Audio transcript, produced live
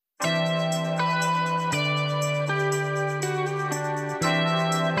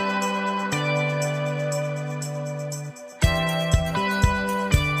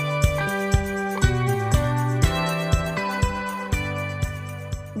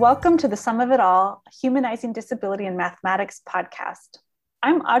Welcome to the Sum of It All, Humanizing Disability in Mathematics podcast.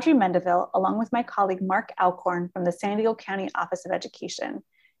 I'm Audrey Mendeville, along with my colleague Mark Alcorn from the San Diego County Office of Education.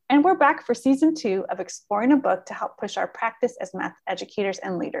 And we're back for season 2 of exploring a book to help push our practice as math educators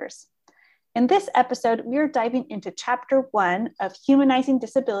and leaders. In this episode, we are diving into chapter 1 of Humanizing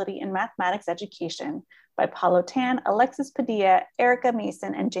Disability in Mathematics Education by Paulo Tan, Alexis Padilla, Erica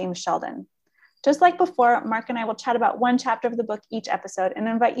Mason, and James Sheldon. Just like before, Mark and I will chat about one chapter of the book each episode and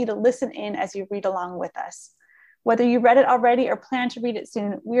invite you to listen in as you read along with us. Whether you read it already or plan to read it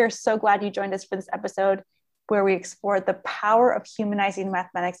soon, we are so glad you joined us for this episode where we explore the power of humanizing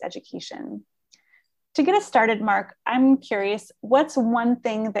mathematics education. To get us started, Mark, I'm curious, what's one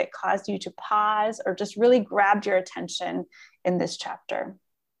thing that caused you to pause or just really grabbed your attention in this chapter?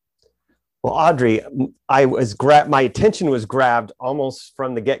 Well, Audrey, my attention was grabbed almost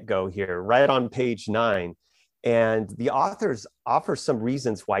from the get-go here, right on page 9. And the authors offer some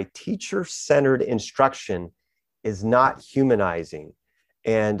reasons why teacher-centered instruction is not humanizing.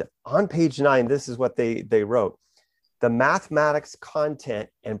 And on page 9, this is what they wrote. The mathematics content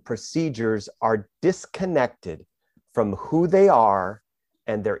and procedures are disconnected from who they are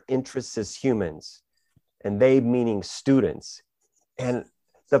and their interests as humans, and they meaning students. And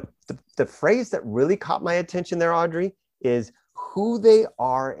the phrase that really caught my attention there, Audrey, is who they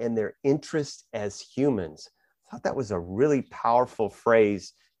are and their interests as humans. I thought that was a really powerful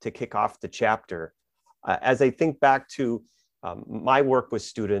phrase to kick off the chapter. As I think back to my work with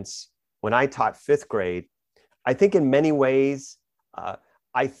students when I taught 5th grade, I think in many ways,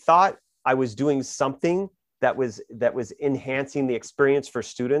 I thought I was doing something that was enhancing the experience for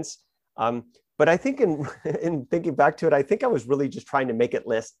students. But I think in thinking back to it, I think I was really just trying to make it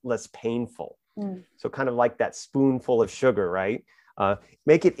less painful. So kind of like that spoonful of sugar, right?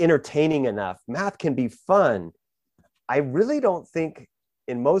 Make it entertaining enough. Math can be fun. I really don't think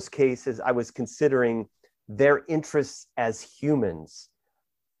in most cases I was considering their interests as humans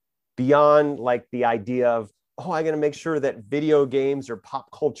beyond like the idea of, oh, I'm going to make sure that video games or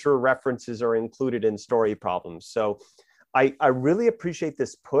pop culture references are included in story problems. So I really appreciate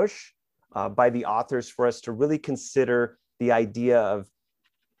this push by the authors for us to really consider the idea of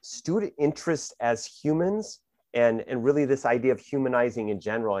student interests as humans and really this idea of humanizing in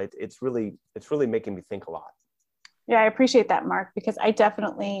general. It's really making me think a lot. Yeah, I appreciate that, Mark, because I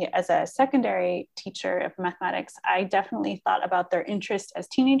definitely, as a secondary teacher of mathematics, I definitely thought about their interest as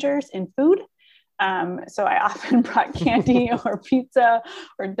teenagers in food. So I often brought candy or pizza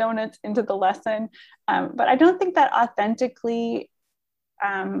or donuts into the lesson. But I don't think that authentically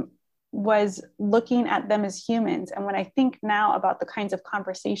was looking at them as humans. And when I think now about the kinds of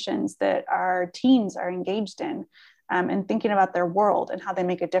conversations that our teens are engaged in, and thinking about their world and how they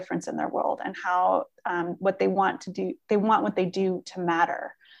make a difference in their world and how what they want to do, they want what they do to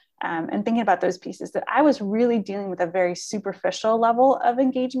matter. And thinking about those pieces, that I was really dealing with a very superficial level of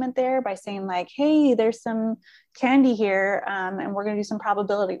engagement there by saying like, hey, there's some candy here and we're going to do some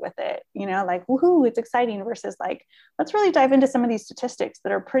probability with it, like, woohoo, it's exciting, versus like, let's really dive into some of these statistics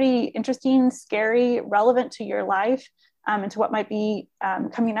that are pretty interesting, scary, relevant to your life and to what might be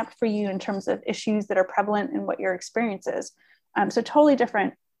coming up for you in terms of issues that are prevalent in what your experience is. So totally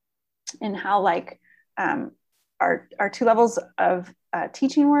different in how like our two levels of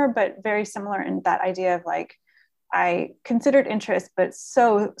teaching were, but very similar in that idea of like, I considered interest, but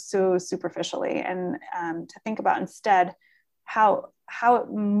so superficially, and to think about instead how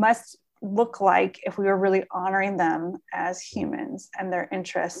it must look like if we were really honoring them as humans and their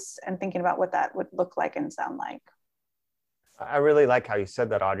interests and thinking about what that would look like and sound like. I really like how you said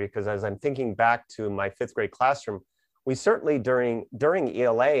that, Audrey, because as I'm thinking back to my 5th grade classroom, we certainly during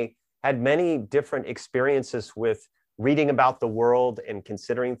ELA had many different experiences with reading about the world and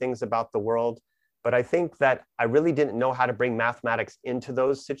considering things about the world. But I think that I really didn't know how to bring mathematics into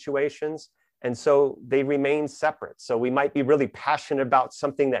those situations. And so they remain separate. So we might be really passionate about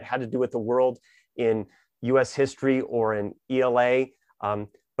something that had to do with the world in US history or in ELA.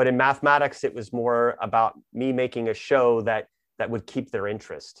 But in mathematics, it was more about me making a show that would keep their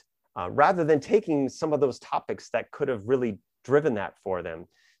interest, rather than taking some of those topics that could have really driven that for them.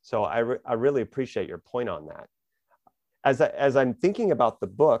 So I really appreciate your point on that. As I'm thinking about the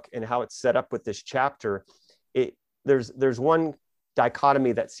book and how it's set up with this chapter, there's one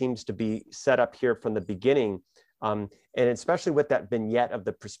dichotomy that seems to be set up here from the beginning, and especially with that vignette of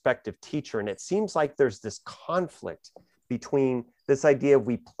the prospective teacher. And it seems like there's this conflict between this idea of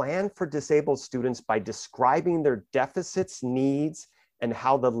we plan for disabled students by describing their deficits, needs, and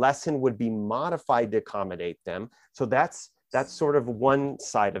how the lesson would be modified to accommodate them. So that's sort of one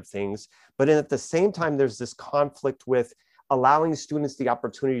side of things. But at the same time, there's this conflict with allowing students the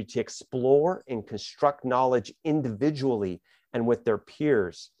opportunity to explore and construct knowledge individually and with their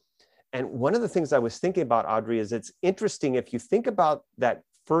peers. And one of the things I was thinking about, Audrey, is it's interesting if you think about that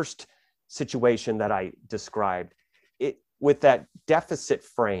first situation that I described, it with that deficit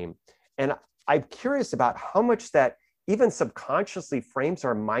frame. And I'm curious about how much that even subconsciously frames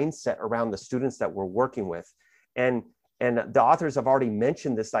our mindset around the students that we're working with. And the authors have already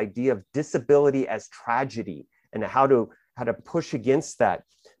mentioned this idea of disability as tragedy and how to push against that.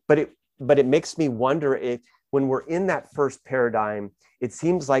 But it makes me wonder if when we're in that first paradigm, it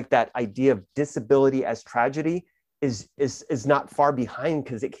seems like that idea of disability as tragedy is not far behind,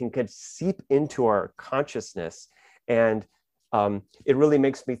 because it can seep into our consciousness. And it really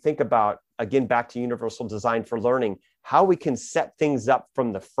makes me think about, again, back to universal design for learning, how we can set things up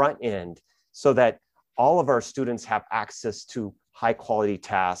from the front end so that all of our students have access to high quality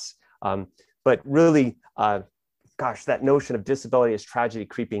tasks. But really, gosh, that notion of disability as tragedy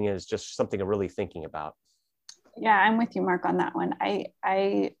creeping in is just something I'm really thinking about. Yeah, I'm with you, Mark, on that one.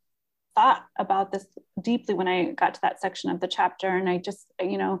 I thought about this deeply when I got to that section of the chapter, and I just,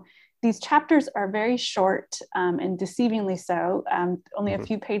 these chapters are very short and deceivingly so, only a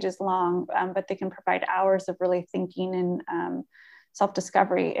few pages long, but they can provide hours of really thinking and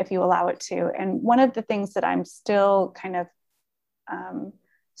self-discovery if you allow it to. And one of the things that I'm still kind of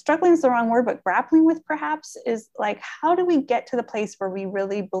struggling is the wrong word, but grappling with perhaps, is like, how do we get to the place where we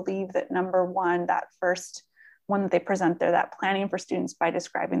really believe that number one, that first one that they present there, that planning for students by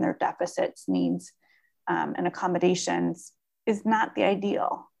describing their deficits, needs, and accommodations, is not the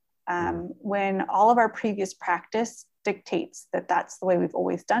ideal. When all of our previous practice dictates that that's the way we've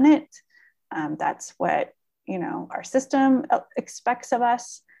always done it, that's what our system expects of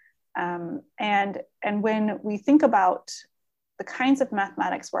us, and when we think about the kinds of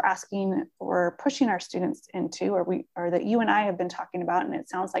mathematics we're pushing our students into, or that you and I have been talking about, and it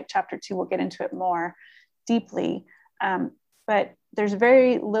sounds like chapter 2 will get into it more deeply, but there's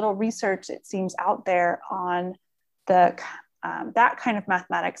very little research, it seems, out there on that kind of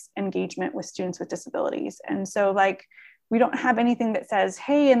mathematics engagement with students with disabilities. And so, like, we don't have anything that says,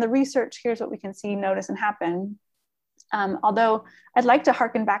 hey, in the research, here's what we can see, notice, and happen. Although I'd like to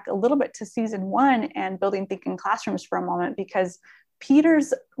harken back a little bit to season 1 and building thinking classrooms for a moment, because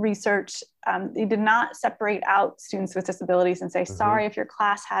Peter's research, they did not separate out students with disabilities and say, sorry, if your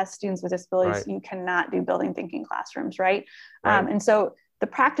class has students with disabilities, you cannot do building thinking classrooms, right? And so the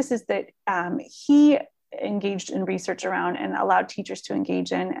practices that he engaged in research around and allowed teachers to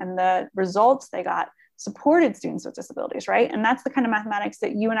engage in, and the results they got, supported students with disabilities, right? And that's the kind of mathematics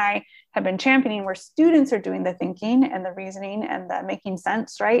that you and I have been championing, where students are doing the thinking and the reasoning and the making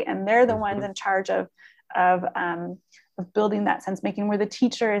sense, right? And they're the ones in charge of building that sense making, where the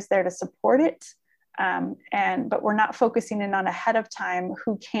teacher is there to support it. But we're not focusing in on ahead of time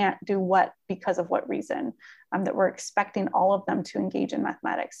who can't do what because of what reason, that we're expecting all of them to engage in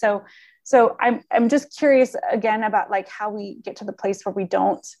mathematics. So I'm just curious again about like how we get to the place where we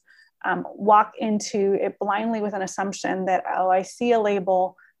don't walk into it blindly with an assumption that, oh, I see a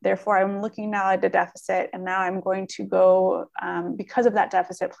label, therefore I'm looking now at a deficit, and now I'm going to go, because of that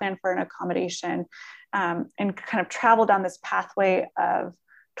deficit, plan for an accommodation, and kind of travel down this pathway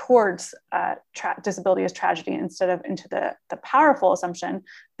towards disability as tragedy, instead of into the powerful assumption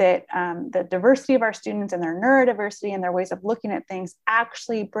that the diversity of our students and their neurodiversity and their ways of looking at things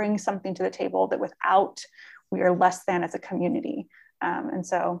actually bring something to the table that without we are less than as a community. And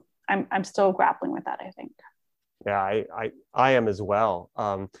so I'm still grappling with that, I think. Yeah, I am as well.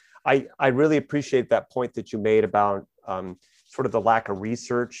 I really appreciate that point that you made about sort of the lack of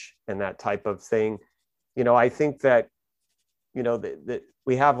research and that type of thing. I think that, that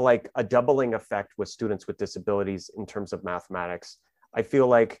we have like a doubling effect with students with disabilities in terms of mathematics. I feel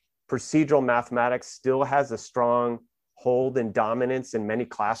like procedural mathematics still has a strong hold and dominance in many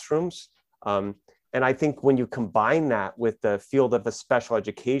classrooms. And I think when you combine that with the field of a special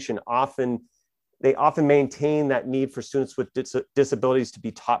education, they often maintain that need for students with disabilities to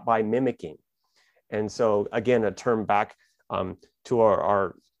be taught by mimicking. And so again, a term back to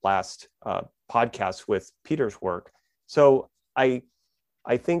our last podcast with Peter's work. So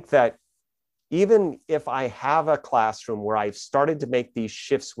I think that even if I have a classroom where I've started to make these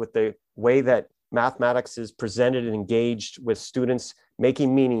shifts with the way that mathematics is presented and engaged with students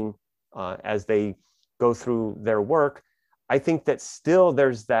making meaning as they go through their work, I think that still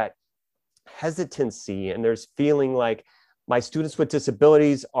there's that hesitancy, and there's feeling like my students with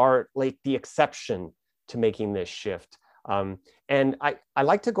disabilities are like the exception to making this shift. And I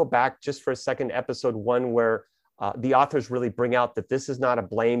like to go back just for a second, episode 1, where the authors really bring out that this is not a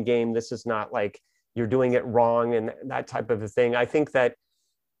blame game. This is not like, you're doing it wrong and that type of a thing. I think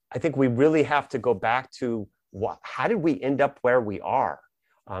we really have to go back to how did we end up where we are?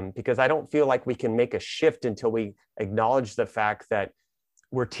 Because I don't feel like we can make a shift until we acknowledge the fact that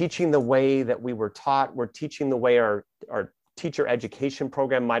we're teaching the way that we were taught. We're teaching the way our teacher education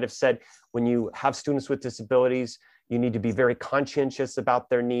program might have said, when you have students with disabilities, you need to be very conscientious about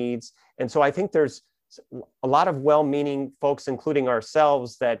their needs. And so I think there's a lot of well-meaning folks, including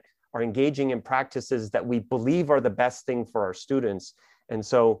ourselves, that are engaging in practices that we believe are the best thing for our students. And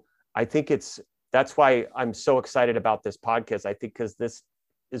so I think that's why I'm so excited about this podcast. I think because this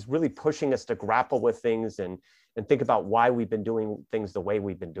is really pushing us to grapple with things and think about why we've been doing things the way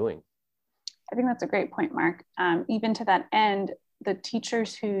we've been doing. I think that's a great point, Mark. Even to that end, the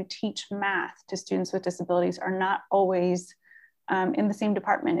teachers who teach math to students with disabilities are not always in the same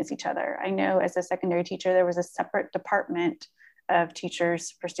department as each other. I know as a secondary teacher, there was a separate department of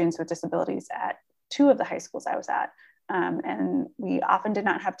teachers for students with disabilities at 2 of the high schools I was at. And we often did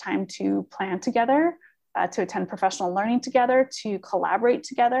not have time to plan together, to attend professional learning together, to collaborate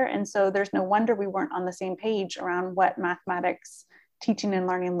together. And so there's no wonder we weren't on the same page around what mathematics teaching and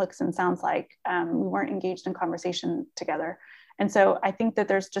learning looks and sounds like. We weren't engaged in conversation together. And so I think that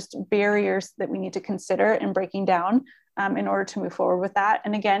there's just barriers that we need to consider in breaking down in order to move forward with that.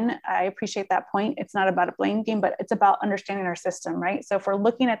 And again, I appreciate that point. It's not about a blame game, but it's about understanding our system, right? So if we're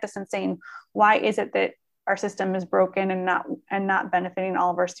looking at this and saying, why is it that our system is broken and not benefiting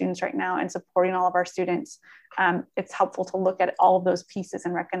all of our students right now and supporting all of our students, it's helpful to look at all of those pieces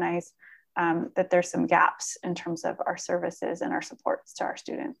and recognize that there's some gaps in terms of our services and our supports to our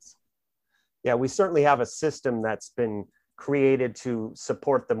students. Yeah, we certainly have a system that's been created to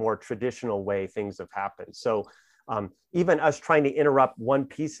support the more traditional way things have happened. So even us trying to interrupt one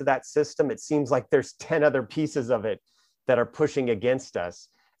piece of that system, it seems like there's 10 other pieces of it that are pushing against us.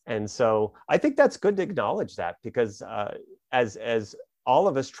 And so I think that's good to acknowledge that, because as all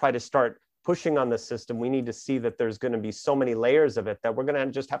of us try to start pushing on the system, we need to see that there's going to be so many layers of it that we're going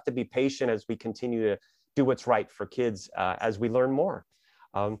to just have to be patient as we continue to do what's right for kids as we learn more.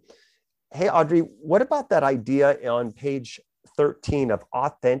 Hey, Audrey, what about that idea on page 13 of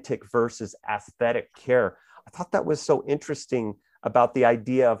authentic versus aesthetic care? I thought that was so interesting about the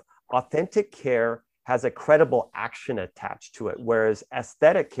idea of authentic care has a credible action attached to it, whereas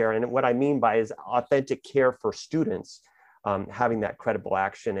aesthetic care, and what I mean by is authentic care for students, having that credible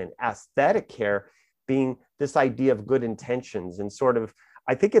action, and aesthetic care being this idea of good intentions. And sort of,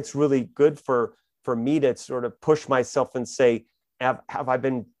 I think it's really good for me to sort of push myself and say, have I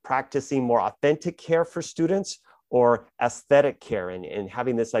been practicing more authentic care for students or aesthetic care, and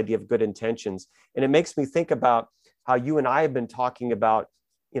having this idea of good intentions? And it makes me think about how you and I have been talking about,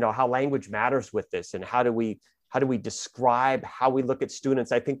 how language matters with this, and how do we describe how we look at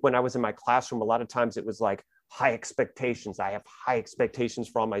students. I think when I was in my classroom, a lot of times it was like high expectations. I have high expectations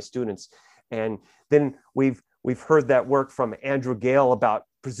for all my students. And then we've heard that work from Andrew Gale about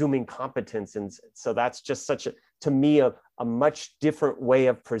presuming competence. And so that's just to me, a much different way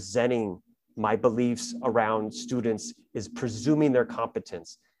of presenting my beliefs around students, is presuming their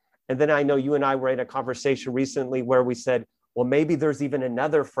competence. And then I know you and I were in a conversation recently where we said, well, maybe there's even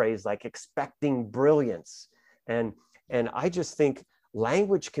another phrase like expecting brilliance. And I just think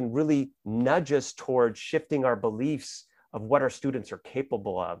language can really nudge us towards shifting our beliefs of what our students are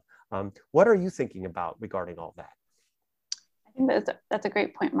capable of. What are you thinking about regarding all that? I think that's a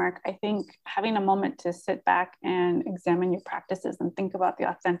great point, Mark. I think having a moment to sit back and examine your practices and think about the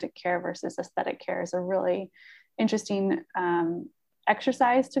authentic care versus aesthetic care is a really interesting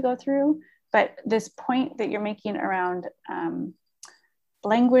exercise to go through. But this point that you're making around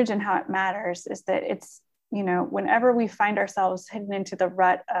language and how it matters is that it's, whenever we find ourselves hidden into the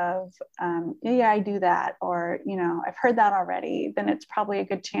rut of, yeah, I do that, or, I've heard that already, then it's probably a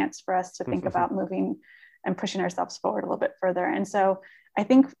good chance for us to think about moving and pushing ourselves forward a little bit further. And so I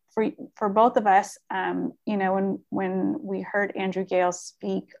think for both of us, when we heard Andrew Gale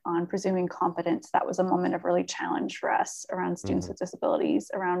speak on presuming competence, that was a moment of really challenge for us around students with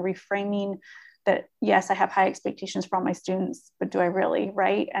disabilities, around reframing that, yes, I have high expectations for all my students, but do I really,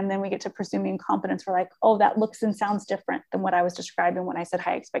 right? And then we get to presuming competence. We're like, oh, that looks and sounds different than what I was describing when I said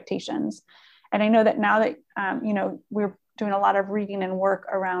high expectations. And I know that now that, we're doing a lot of reading and work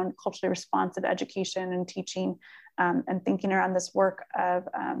around culturally responsive education and teaching, and thinking around this work of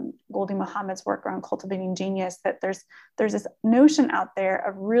Goldie Muhammad's work around cultivating genius, that there's this notion out there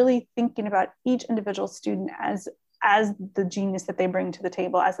of really thinking about each individual student as the genius that they bring to the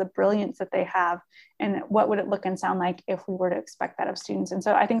table, as the brilliance that they have, and what would it look and sound like if we were to expect that of students. And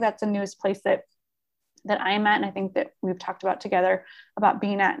so I think that's the newest place that that I am at, and I think that we've talked about together about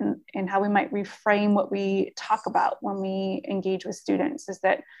being at, and how we might reframe what we talk about when we engage with students, is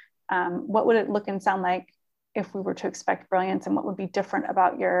that what would it look and sound like if we were to expect brilliance, and what would be different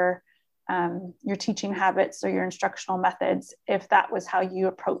about your teaching habits or your instructional methods if that was how you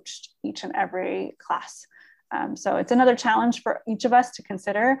approached each and every class. So it's another challenge for each of us to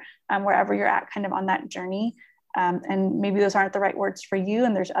consider wherever you're at kind of on that journey. And maybe those aren't the right words for you,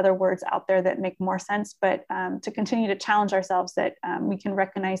 and there's other words out there that make more sense, but to continue to challenge ourselves that we can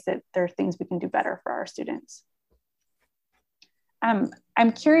recognize that there are things we can do better for our students.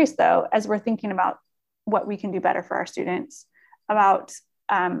 I'm curious though, as we're thinking about what we can do better for our students, about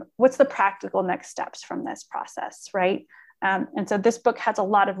what's the practical next steps from this process, right? And so this book has a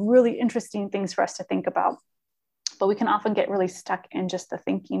lot of really interesting things for us to think about, but we can often get really stuck in just the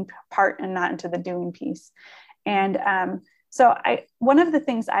thinking part and not into the doing piece. And so one of the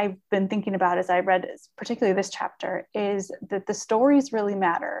things I've been thinking about as I read particularly this chapter is that the stories really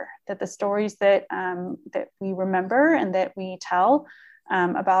matter, that the stories that we remember and that we tell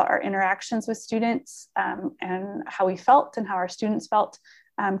about our interactions with students and how we felt and how our students felt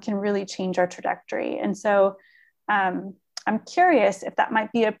can really change our trajectory. And so I'm curious if that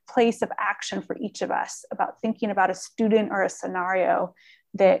might be a place of action for each of us, about thinking about a student or a scenario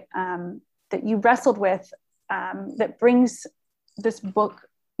that that you wrestled with, that brings this book,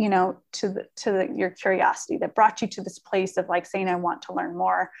 you know, to your curiosity, that brought you to this place of like saying, I want to learn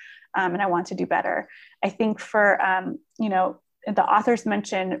more and I want to do better. I think for, you know, the authors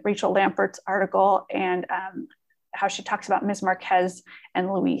mentioned Rachel Lampert's article and how she talks about Ms. Marquez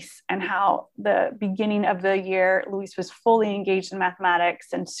and Luis, and how the beginning of the year, Luis was fully engaged in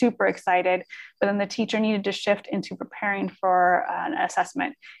mathematics and super excited, but then the teacher needed to shift into preparing for an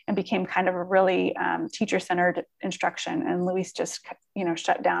assessment and became kind of a really teacher-centered instruction. And Luis just, you know,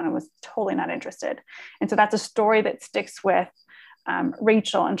 shut down and was totally not interested. And so that's a story that sticks with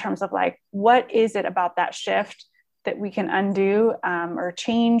Rachel in terms of like, what is it about that shift that we can undo or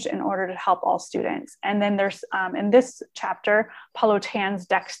change in order to help all students? And then there's, in this chapter, Paulo Tan's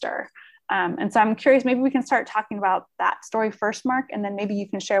Dexter. And so I'm curious, maybe we can start talking about that story first, Mark, and then maybe you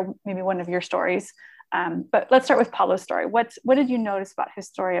can share maybe one of your stories. But let's start with Paulo's story. What did you notice about his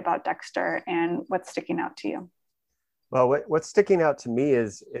story about Dexter, and what's sticking out to you? Well, what's sticking out to me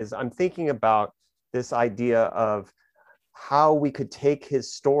is I'm thinking about this idea of how we could take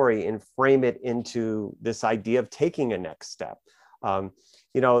his story and frame it into this idea of taking a next step. You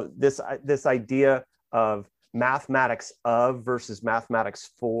know, this idea of mathematics of versus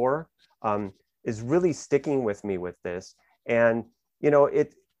mathematics for is really sticking with me with this. And, you know,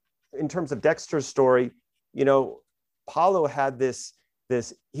 in terms of Dexter's story, you know, Paulo had this,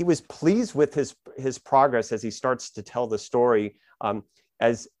 he was pleased with his progress as he starts to tell the story.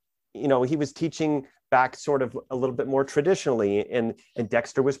 As, you know, he was teaching back sort of a little bit more traditionally, and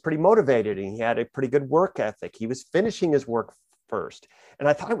Dexter was pretty motivated and he had a pretty good work ethic. He was finishing his work first. And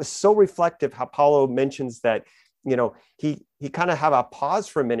I thought it was so reflective how Paulo mentions that, you know, he kind of had a pause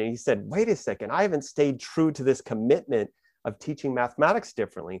for a minute. He said, wait a second, I haven't stayed true to this commitment of teaching mathematics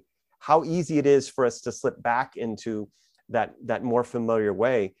differently. How easy it is for us to slip back into that more familiar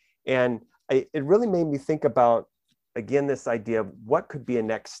way. And it really made me think about, again, this idea of what could be a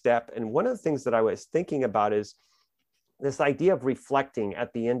next step. And one of the things that I was thinking about is this idea of reflecting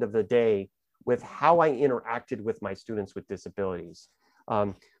at the end of the day with how I interacted with my students with disabilities.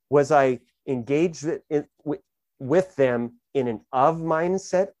 Was I engaged with them in an of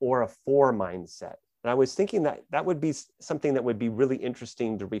mindset or a for mindset? And I was thinking that would be something that would be really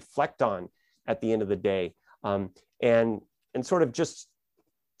interesting to reflect on at the end of the day, and sort of just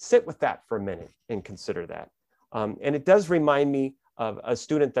sit with that for a minute and consider that. And it does remind me of a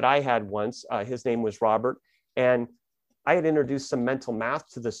student that I had once. His name was Robert, and I had introduced some mental math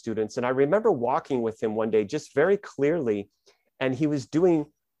to the students. And I remember walking with him one day just very clearly, and he was doing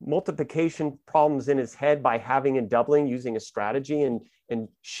multiplication problems in his head by having and doubling using a strategy, and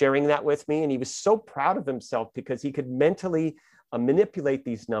sharing that with me. And he was so proud of himself because he could mentally manipulate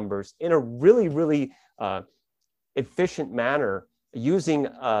these numbers in a really, really efficient manner using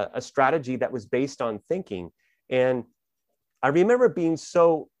a strategy that was based on thinking. And I remember being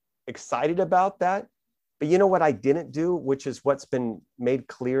so excited about that. But you know what I didn't do, which is what's been made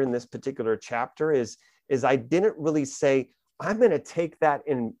clear in this particular chapter, is I didn't really say, I'm going to take that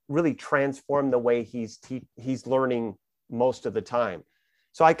and really transform the way he's learning most of the time.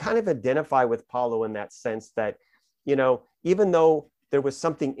 So I kind of identify with Paulo in that sense that, you know, even though there was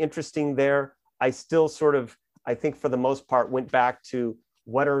something interesting there, I still sort of, I think for the most part, went back to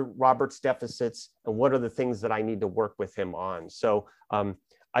what are Robert's deficits and what are the things that I need to work with him on. So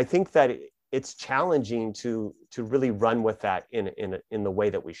I think that it's challenging to really run with that in the way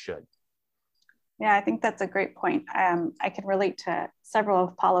that we should. Yeah, I think that's a great point. I can relate to several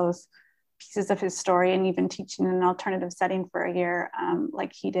of Paulo's pieces of his story, and even teaching in an alternative setting for a year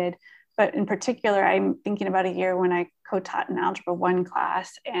like he did. But in particular, I'm thinking about a year when I co-taught an Algebra 1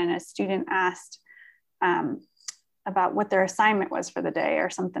 class, and a student asked about what their assignment was for the day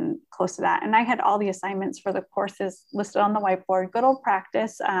or something close to that. And I had all the assignments for the courses listed on the whiteboard. Good old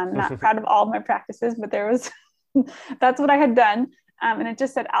practice. Not proud of all of my practices, but there was, that's what I had done. And it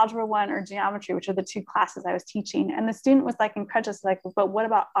just said Algebra 1 or Geometry, which are the two classes I was teaching. And the student was like incredulous, like, but what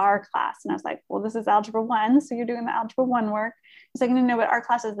about our class? And I was like, well, this is Algebra 1, so you're doing the Algebra 1 work. He's like, no, but our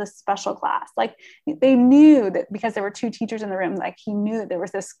class is this special class. Like, they knew that because there were two teachers in the room, like he knew that there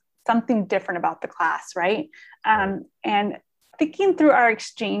was this something different about the class, right? And thinking through our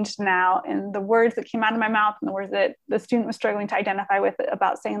exchange now, and the words that came out of my mouth and the words that the student was struggling to identify with,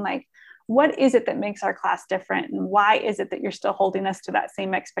 about saying like, what is it that makes our class different? And why is it that you're still holding us to that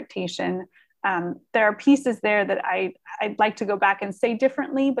same expectation? There are pieces there that I'd like to go back and say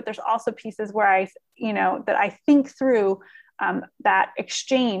differently, but there's also pieces where that I think through that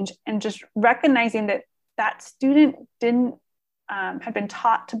exchange, and just recognizing that that student had been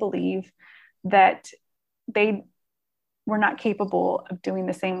taught to believe that they were not capable of doing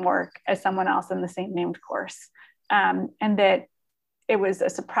the same work as someone else in the same named course. And that it was a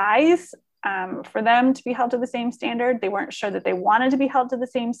surprise for them to be held to the same standard. They weren't sure that they wanted to be held to the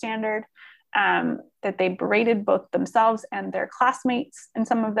same standard, that they berated both themselves and their classmates in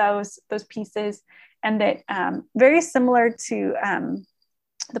some of those pieces. And that very similar to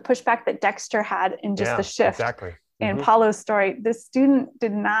the pushback that Dexter had in just the shift. Exactly. In Paulo's story, this student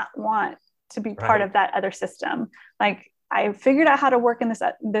did not want to be part of that other system. Like, I figured out how to work in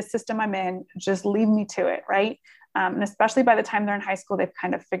this system I'm in, just leave me to it, right? And especially by the time they're in high school, they've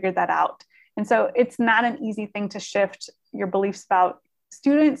kind of figured that out. And so it's not an easy thing to shift your beliefs about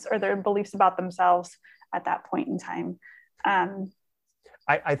students or their beliefs about themselves at that point in time.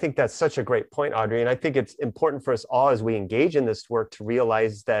 I think that's such a great point, Audrey. And I think it's important for us all as we engage in this work to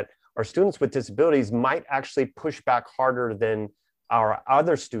realize that our students with disabilities might actually push back harder than our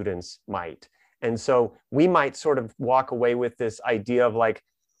other students might. And so we might sort of walk away with this idea of like,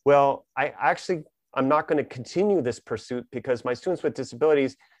 well, I'm not going to continue this pursuit because my students with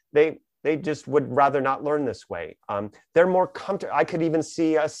disabilities, they just would rather not learn this way. They're more comfortable. I could even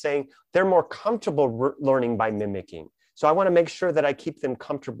see us saying they're more comfortable learning by mimicking. So I want to make sure that I keep them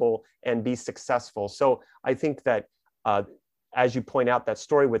comfortable and be successful. So I think that as you point out, that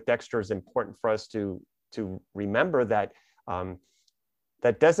story with Dexter is important for us to remember that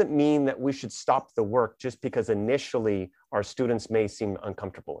that doesn't mean that we should stop the work just because initially our students may seem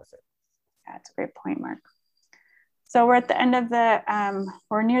uncomfortable with it. That's a great point, Mark. So we're at the end of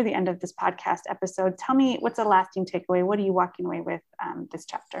we're near the end of this podcast episode. Tell me, what's a lasting takeaway? What are you walking away with this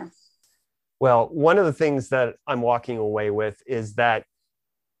chapter? Well, one of the things that I'm walking away with is that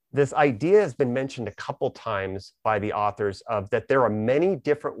this idea has been mentioned a couple times by the authors of that there are many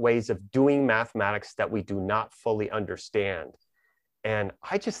different ways of doing mathematics that we do not fully understand. And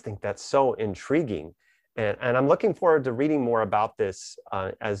I just think that's so intriguing. And I'm looking forward to reading more about this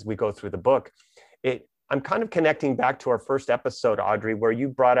as we go through the book. I'm kind of connecting back to our first episode, Audrey, where you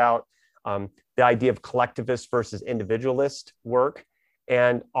brought out the idea of collectivist versus individualist work.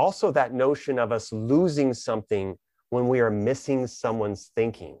 And also that notion of us losing something when we are missing someone's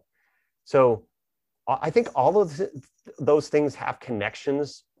thinking. So I think all of those things have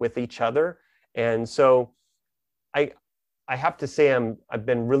connections with each other. And so I have to say I've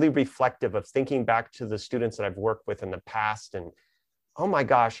been really reflective of thinking back to the students that I've worked with in the past, and oh my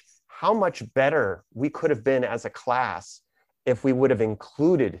gosh, how much better we could have been as a class if we would have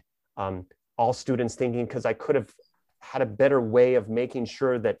included all students thinking, because I could have had a better way of making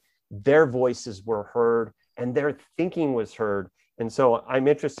sure that their voices were heard and their thinking was heard. And so I'm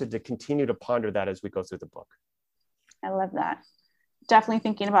interested to continue to ponder that as we go through the book. I love that. Definitely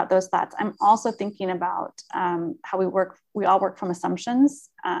thinking about those thoughts. I'm also thinking about how we all work from assumptions,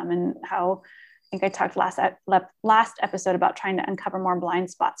 and how I think I talked last episode about trying to uncover more blind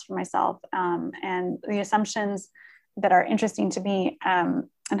spots for myself, and the assumptions that are interesting to me,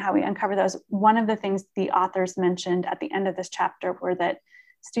 and how we uncover those. One of the things the authors mentioned at the end of this chapter were that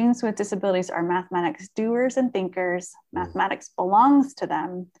students with disabilities are mathematics doers and thinkers. Mathematics belongs to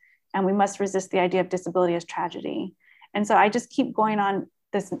them, and we must resist the idea of disability as tragedy. And so I just keep going on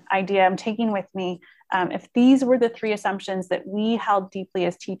this idea I'm taking with me. If these were the three assumptions that we held deeply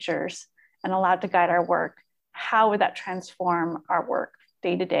as teachers and allowed to guide our work, how would that transform our work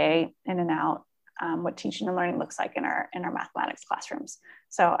day to day, in and out? what teaching and learning looks like in our mathematics classrooms.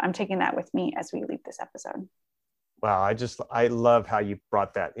 So I'm taking that with me as we leave this episode. Wow, I love how you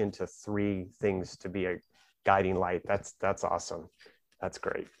brought that into 3 things to be a guiding light. That's awesome. That's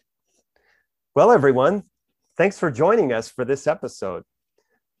great. Well, everyone, thanks for joining us for this episode.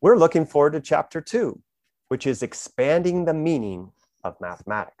 We're looking forward to chapter 2, which is expanding the meaning of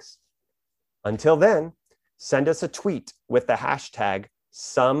mathematics. Until then, send us a tweet with the hashtag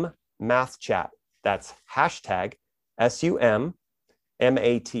 #SumMathChat. That's hashtag SUMMATHCHAT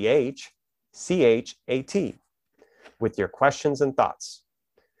with your questions and thoughts.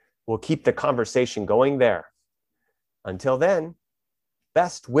 We'll keep the conversation going there. Until then,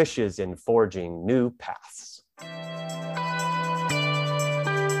 best wishes in forging new paths.